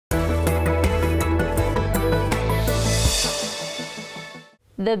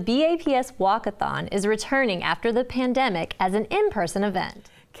The BAPS Walkathon is returning after the pandemic as an in-person event.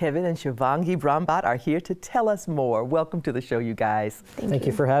 Kevin and Shivangi Brahmbhatt are here to tell us more. Welcome to the show, you guys. Thank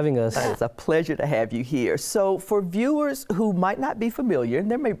you for having us. It's a pleasure to have you here. So for viewers who might not be familiar, and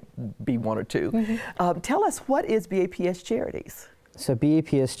there may be one or two, tell us, what is BAPS Charities? So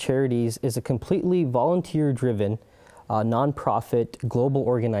BAPS Charities is a completely volunteer-driven, nonprofit global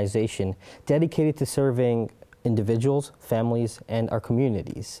organization dedicated to serving individuals, families, and our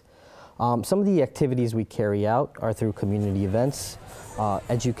communities. Some of the activities we carry out are through community events,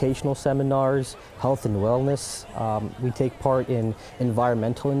 educational seminars, health and wellness. We take part in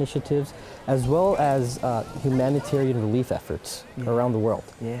environmental initiatives, as well as humanitarian relief efforts around the world.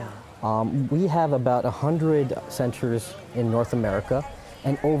 We have about 100 centers in North America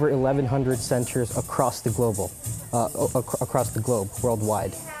and over 1,100 centers across the globe,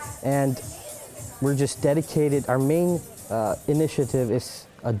 worldwide. And we're just dedicated. Our main initiative is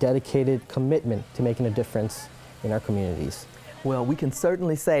a dedicated commitment to making a difference in our communities. Well, we can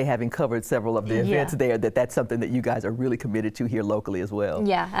certainly say, having covered several of the events there, that that's something that you guys are really committed to here locally as well.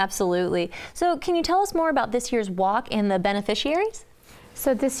 Yeah, absolutely. So can you tell us more about this year's walk and the beneficiaries?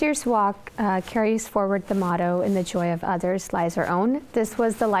 So this year's walk carries forward the motto, "In the joy of others lies our own." This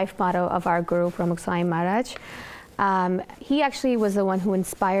was the life motto of our guru, Pramukh Swami Maharaj. He actually was the one who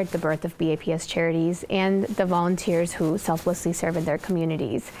inspired the birth of BAPS Charities and the volunteers who selflessly serve in their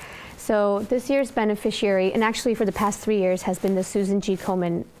communities. So this year's beneficiary, and actually for the past 3 years, has been the Susan G.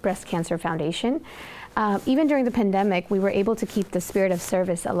 Komen Breast Cancer Foundation. Even during the pandemic, we were able to keep the spirit of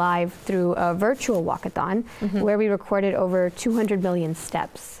service alive through a virtual walkathon where we recorded over 200 million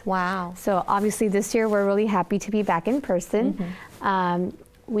steps. Wow. So obviously this year we're really happy to be back in person.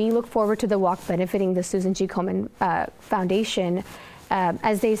 We look forward to the walk benefiting the Susan G. Komen Foundation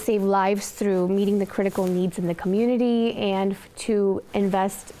as they save lives through meeting the critical needs in the community and to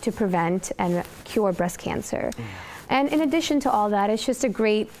invest to prevent and cure breast cancer. And in addition to all that, it's just a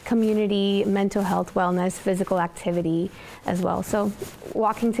great community mental health, wellness, physical activity as well. So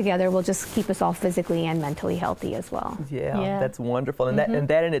walking together will just keep us all physically and mentally healthy as well. Yeah. That's wonderful. And,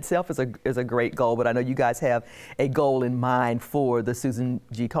 that in itself is a great goal. But I know you guys have a goal in mind for the Susan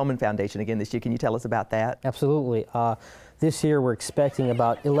G. Komen Foundation again this year. Can you tell us about that? Absolutely. This year we're expecting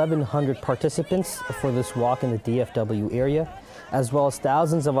about 1,100 participants for this walk in the DFW area, as well as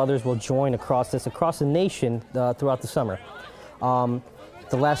thousands of others will join across the nation throughout the summer.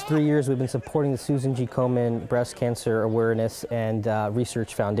 The last 3 years we've been supporting the Susan G. Komen Breast Cancer Awareness and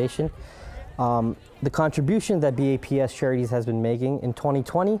Research Foundation. The contribution that BAPS Charities has been making in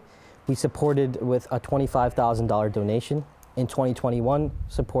 2020, we supported with a $25,000 donation. In 2021,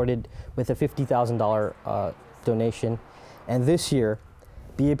 supported with a $50,000 donation. And this year,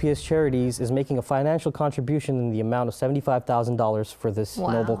 BAPS Charities is making a financial contribution in the amount of $75,000 for this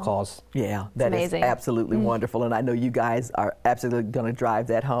noble cause. Yeah, that is absolutely wonderful, and I know you guys are absolutely going to drive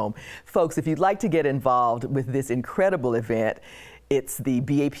that home. Folks, if you'd like to get involved with this incredible event, it's the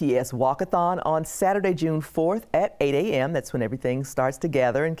BAPS Walkathon on Saturday, June 4th at 8 a.m. That's when everything starts to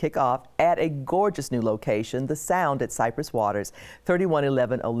gather and kick off at a gorgeous new location, The Sound at Cypress Waters,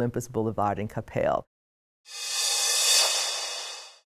 3111 Olympus Boulevard in Capel.